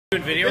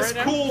Doing video This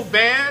right now? cool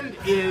band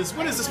is,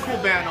 what is this cool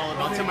band all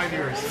about? Tell my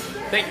viewers.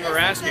 Thank you for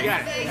asking.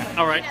 Yeah.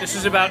 All right, this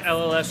is about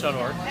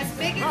LLS.org, As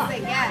big as they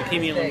get.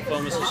 Leukemia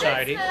Lymphoma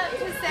Society.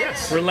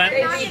 Yes.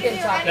 Relentless.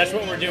 That's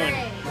what we're doing.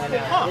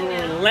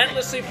 We're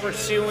relentlessly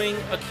pursuing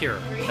a cure.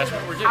 That's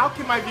what we're doing. How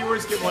can my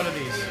viewers get one of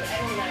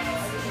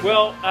these?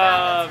 Well,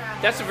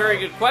 that's a very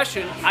good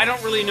question. I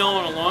don't really know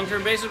on a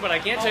long-term basis, but I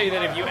can tell you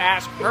that if you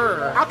ask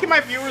her, How can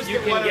my viewers you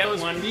get can one get of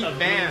those one neat of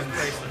bands? these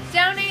bracelets.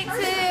 Donate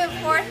to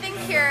Fourth and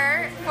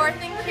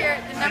Cure,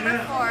 the number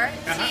 4,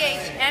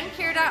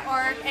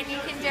 THNcure.org, and you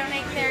can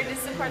donate there to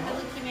support the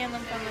Leukemia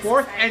Lymphoma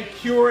Society.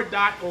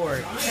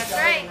 Fourthandcure.org. That's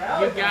right.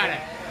 You got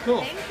it.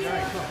 Cool. Thank you. All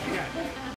right, cool. You got it.